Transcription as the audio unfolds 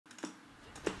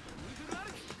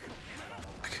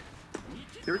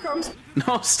Here it comes.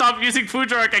 No, stop using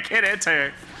Fujark. I can't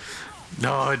enter.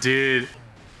 No, dude.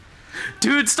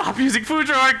 Dude, stop using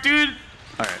Fujark, dude.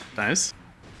 All right, nice.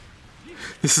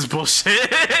 This is bullshit.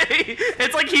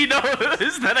 It's like he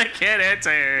knows that I can't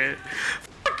enter.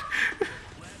 Fuck.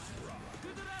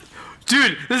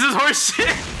 Dude, this is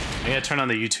horseshit. I gotta turn on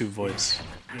the YouTube voice.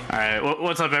 All right,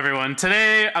 what's up, everyone?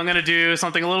 Today, I'm gonna do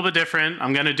something a little bit different.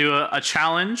 I'm gonna do a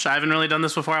challenge. I haven't really done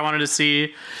this before. I wanted to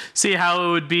see how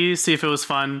it would be, see if it was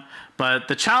fun. But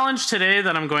the challenge today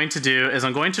that I'm going to do is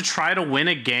I'm going to try to win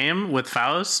a game with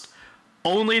Faust,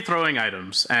 only throwing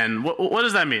items. And what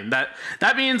does that mean? That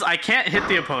means I can't hit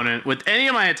the opponent with any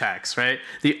of my attacks, right?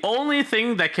 The only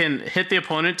thing that can hit the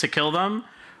opponent to kill them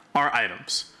are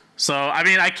items. So, I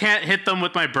mean, I can't hit them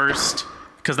with my burst,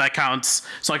 because that counts.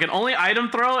 So I can only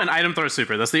item throw and item throw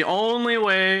super. That's the only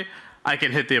way I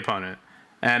can hit the opponent.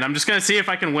 And I'm just going to see if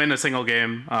I can win a single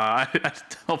game.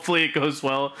 Hopefully it goes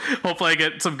well. Hopefully I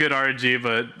get some good RNG,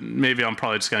 but maybe I'm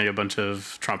probably just going to get a bunch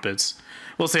of trumpets.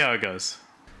 We'll see how it goes.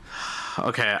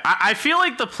 Okay, I feel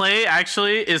like the play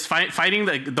actually is fighting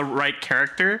the right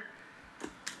character.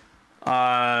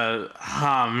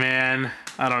 Oh man,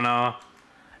 I don't know.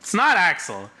 It's not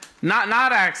Axel. Not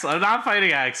Axel. I'm not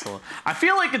fighting Axel. I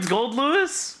feel like it's Gold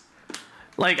Lewis.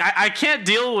 Like, I can't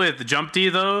deal with Jump D,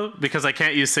 though, because I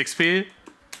can't use 6P.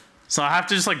 So I have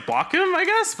to just, like, block him, I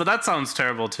guess? But that sounds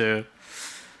terrible, too.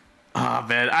 Oh,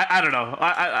 man. I don't know.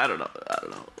 I don't know. I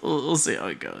don't know. We'll see how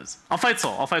it goes. I'll fight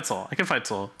Soul. I'll fight Soul. I can fight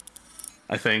Soul.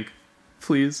 I think.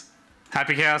 Please.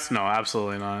 Happy Chaos? No,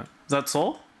 absolutely not. Is that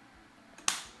Soul?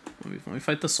 Let me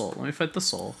fight the Soul. Let me fight the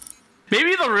Soul.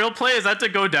 Maybe the real play is that to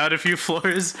go down a few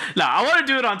floors. Nah, I want to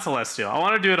do it on Celestial. I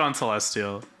want to do it on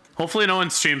Celestial. Hopefully no one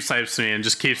stream snipes me and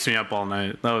just keeps me up all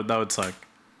night. That would suck.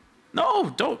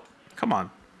 No, don't. Come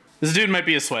on. This dude might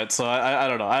be a sweat, so I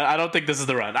don't know. I don't think this is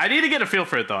the run. I need to get a feel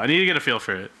for it, though. I need to get a feel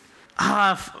for it.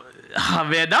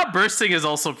 Man, not bursting is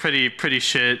also pretty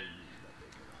shit.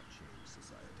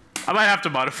 I might have to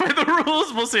modify the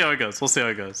rules. We'll see how it goes. We'll see how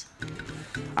it goes.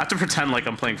 I have to pretend like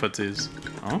I'm playing footsies.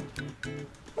 Oh?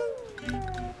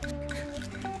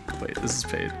 Wait, this is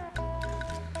paid.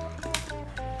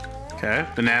 Okay,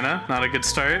 banana, not a good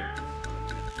start.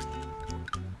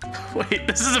 Wait,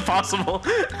 this is impossible.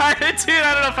 Dude, I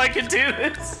don't know if I can do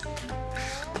this.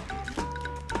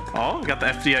 Oh, got the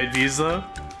FDI visa.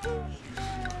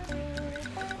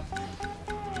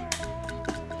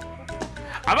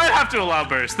 I might have to allow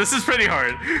burst. This is pretty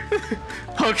hard.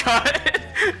 Oh god,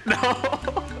 no.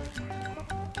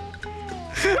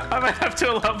 I might have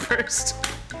to allow burst.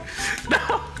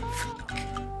 No.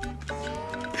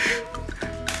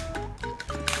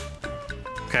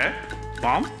 Okay,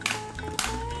 bomb.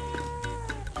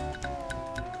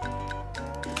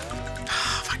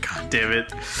 Oh my god, damn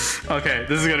it. Okay,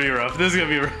 this is gonna be rough. This is gonna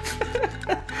be rough.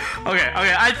 Okay,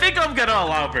 I think I'm gonna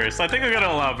allow burst. I think I'm gonna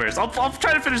allow burst. I'll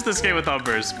try to finish this game without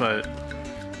burst, but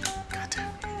god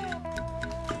damn.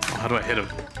 Oh, how do I hit him?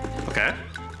 Okay.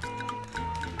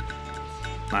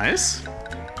 Nice.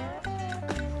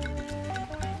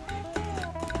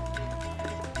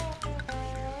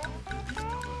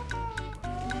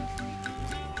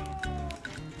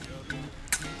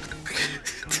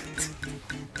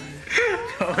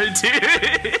 Oh, dude.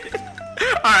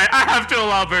 Alright, I have to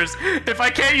allow burst. If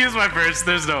I can't use my burst,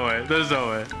 there's no way. There's no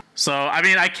way. So, I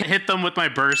mean, I can hit them with my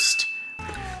burst.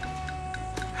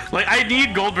 Like, I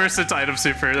need gold burst into item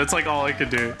super. That's like all I can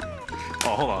do.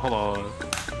 Oh, hold on.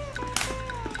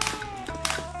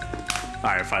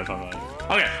 Alright, fine.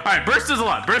 Okay, alright, burst is a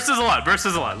lot.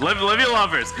 Let me allow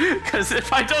burst. Because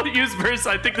if I don't use burst,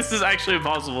 I think this is actually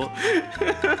impossible.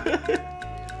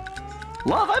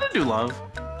 Love? I didn't do love.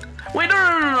 Wait,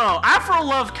 no. Afro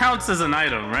love counts as an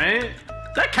item, right?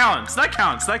 That counts. Come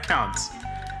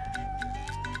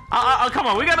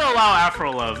on, we gotta allow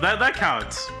Afro love. That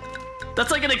counts.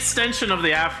 That's like an extension of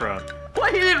the Afro.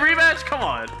 What, he didn't rematch? Come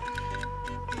on.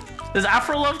 Does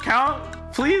Afro love count?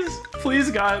 Please,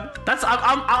 God. That's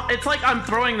it's like I'm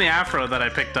throwing the Afro that I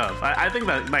picked up. I think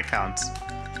that counts.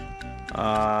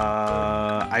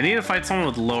 I need to fight someone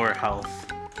with lower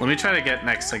health. Let me try to get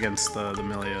next against the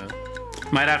Milia.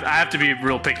 I have to be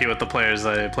real picky with the players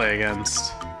I play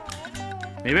against.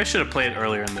 Maybe I should have played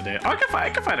earlier in the day. Oh, I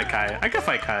can fight a Kai. I can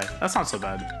fight Kai. That's not so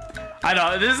bad. I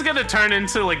know, this is gonna turn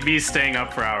into like me staying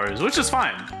up for hours, which is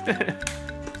fine.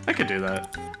 I could do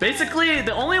that. Basically,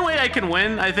 the only way I can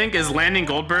win, I think, is landing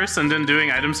gold burst and then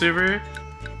doing item super.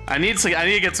 I need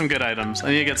to get some good items. I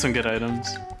think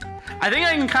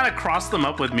I can kind of cross them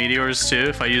up with meteors too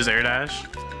if I use air dash.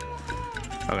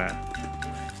 Okay.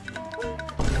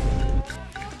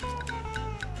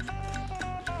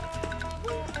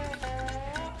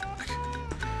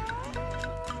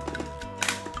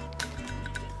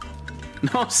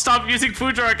 No, stop using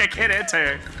food truck. I can't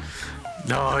enter.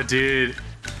 No, dude.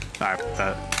 Alright,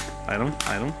 that item.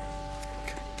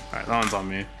 Alright, that one's on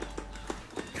me.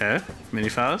 Okay, mini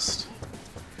Faust.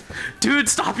 Dude,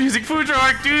 stop using food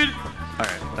truck, dude.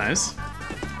 Alright, nice.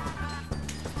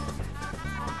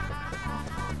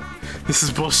 This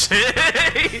is bullshit.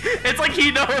 It's like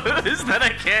he knows that I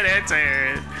can't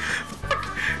enter.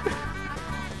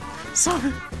 Stop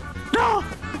it. No.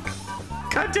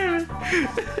 God damn it.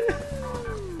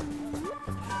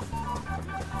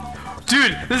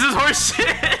 Dude, this is horse shit.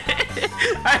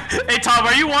 Hey Tom,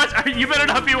 you better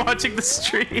not be watching the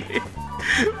stream.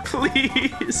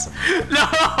 Please. No,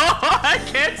 I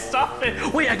can't stop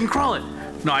it. Wait, I can crawl it.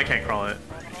 No, I can't crawl it.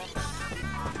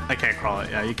 I can't crawl it.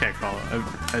 Yeah, you can't crawl it.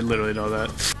 I literally know that.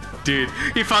 Dude,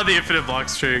 he found the infinite block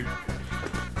string.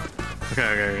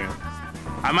 Okay.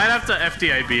 I might have to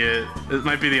FDIB it. It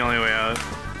might be the only way out.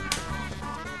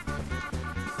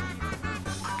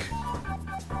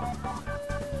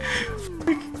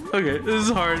 Okay, this is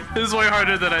hard. This is way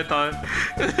harder than I thought.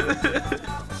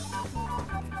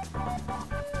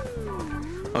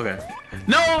 Okay.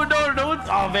 No!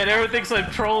 Oh man, everyone thinks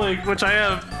I'm trolling, which I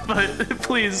am. But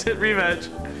please, hit rematch.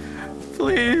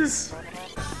 Please.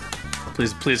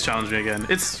 Please challenge me again.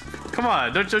 Come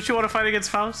on, don't you want to fight against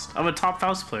Faust? I'm a top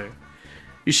Faust player.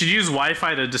 You should use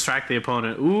Wi-Fi to distract the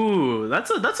opponent. Ooh, that's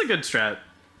a good strat.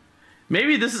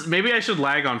 Maybe I should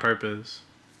lag on purpose.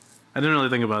 I didn't really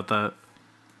think about that.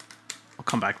 I'll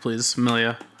come back, please.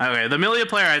 Milia. Okay, the Milia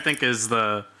player I think is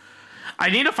the... I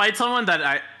need to fight someone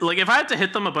that like if I have to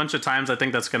hit them a bunch of times, I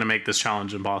think that's gonna make this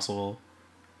challenge impossible.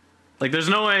 Like there's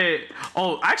no way...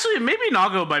 Oh, actually maybe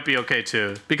Nago might be okay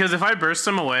too. Because if I burst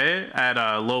him away at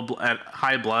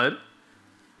high blood,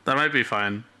 that might be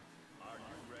fine.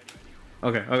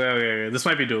 Okay. This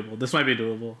might be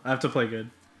doable. I have to play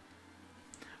good.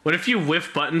 What if you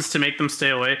whiff buttons to make them stay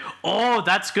away? Oh,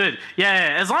 that's good.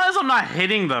 Yeah, as long as I'm not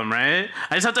hitting them, right?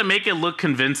 I just have to make it look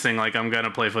convincing like I'm gonna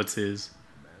play footsies.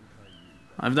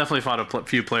 I've definitely fought a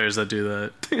few players that do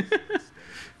that.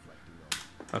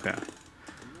 Okay.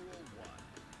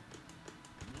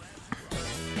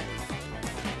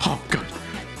 Oh, God.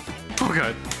 Oh,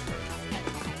 God.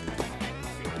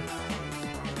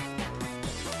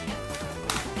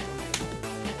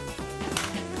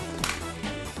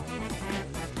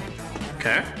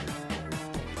 Okay.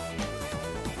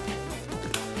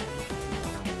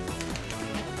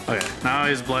 Okay, now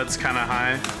his blood's kind of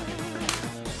high.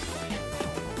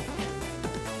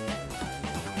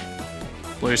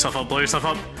 Blow yourself up,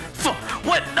 Fuck!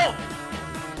 What? No!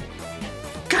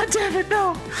 God damn it,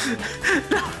 no!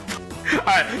 No!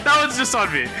 Alright, that one's just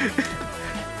on me.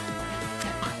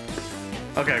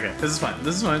 Okay, this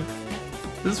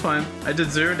is fine. I did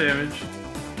 0 damage.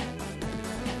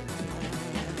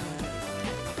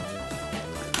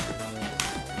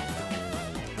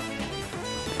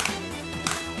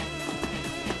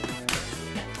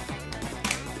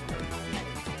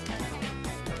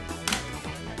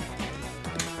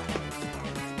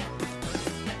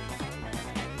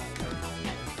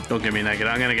 Don't give me negative.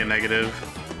 I'm gonna get negative.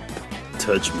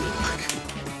 Touch me.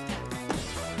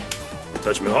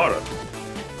 Touch me harder.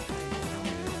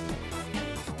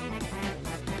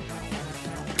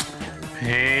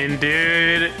 Pain,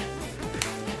 dude.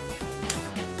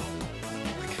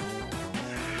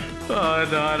 Oh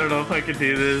no, I don't know if I can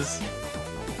do this.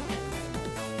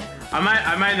 I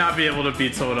might not be able to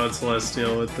beat someone on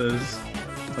Celestial with this.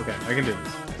 Okay, I can do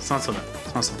this. It's not so bad.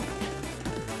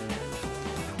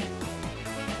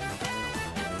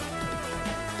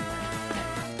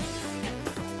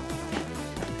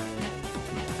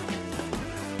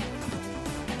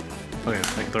 Okay,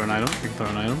 I can throw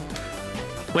an item.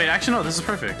 Wait, actually no, this is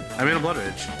perfect. I made a blood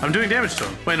rage. I'm doing damage to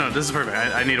him. Wait, no, this is perfect.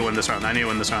 I need to win this round.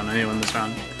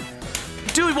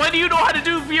 Dude, why do you know how to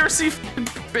do VRC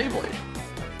Beyblade?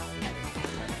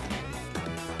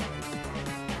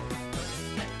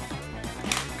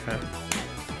 Okay.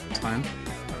 It's fine.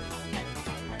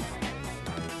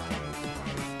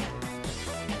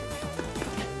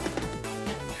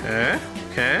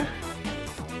 Okay.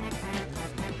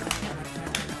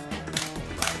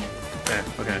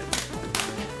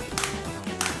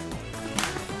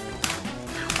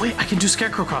 Wait, I can do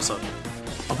Scarecrow cross-up.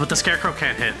 Oh, but the Scarecrow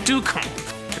can't hit. Dude, come on.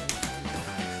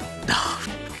 No.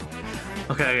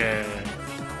 Okay.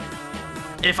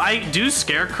 If I do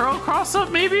Scarecrow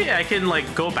cross-up, maybe I can,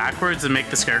 like, go backwards and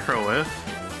make the Scarecrow whiff.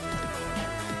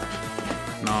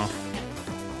 No.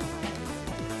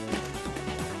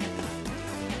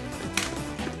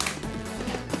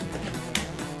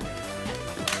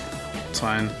 It's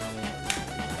fine.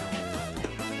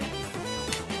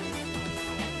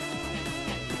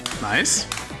 Nice.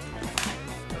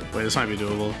 Wait, this might be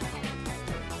doable.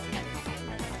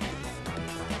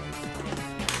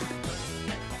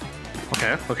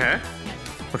 Okay, okay.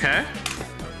 Okay.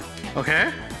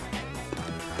 Okay.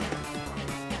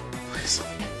 Please.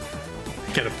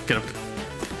 Get up, get up.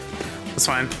 That's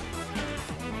fine.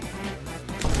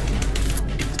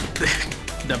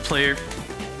 That player.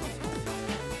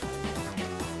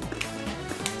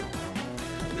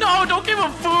 No, don't give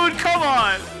him food. Come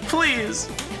on, please.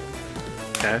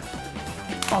 Okay.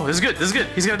 Oh, this is good. This is good.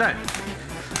 He's gonna die.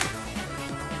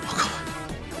 Oh god.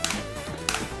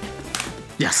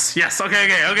 Yes. Yes. Okay.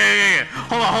 Okay. Okay. Okay. Okay.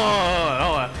 Hold on. Hold on.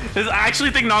 Hold on. Hold on. I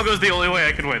actually think Nago's the only way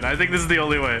I can win. I think this is the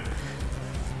only way.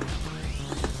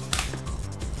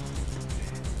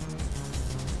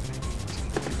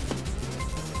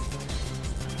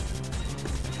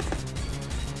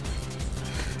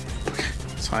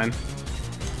 It's fine.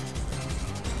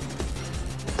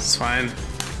 It's fine.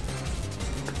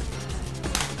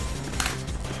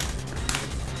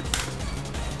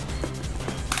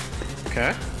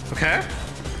 Okay. Okay.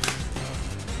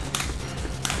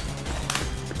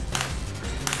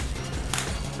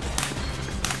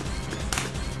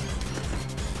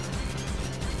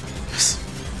 Yes.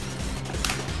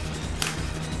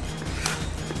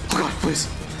 Oh god, please.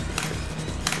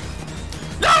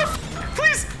 No!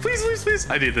 Please, please, please, please.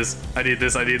 I need this. I need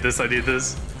this. I need this. I need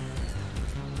this.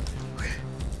 Okay.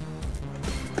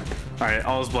 Alright,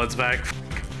 all his blood's back.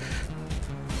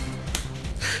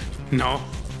 No.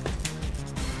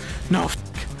 No.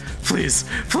 Please.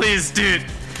 Please, dude.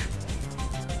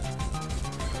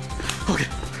 Okay.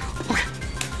 Okay.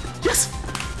 Yes!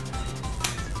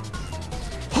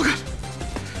 Oh god.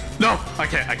 No! I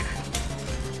can't. I can't.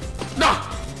 No!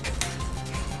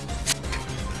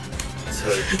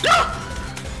 No!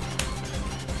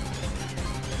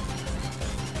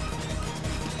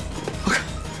 Okay.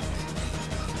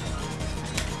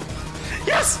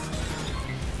 Yes!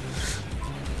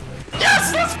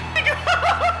 Yes! Let's f***ing go!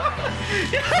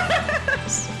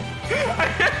 Yes!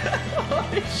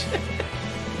 Holy shit!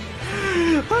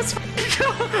 Let's f***ing go!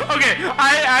 Okay,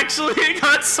 I actually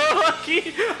got so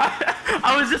lucky.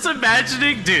 I was just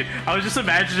imagining, dude. I was just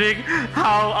imagining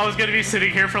how I was gonna be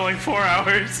sitting here for like 4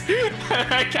 hours.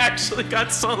 I actually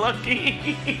got so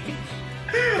lucky.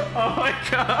 Oh my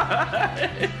god!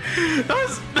 That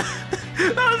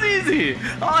was easy.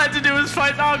 All I had to do was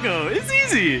fight Nago. It's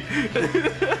easy.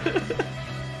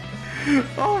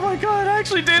 Oh my god! I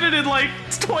actually did it in like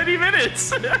 20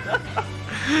 minutes.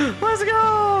 Let's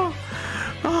go.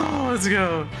 Oh, let's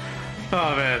go.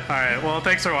 Oh man. Alright, well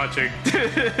thanks for watching.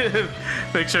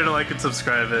 Make sure to like and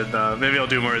subscribe, and maybe I'll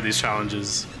do more of these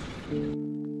challenges.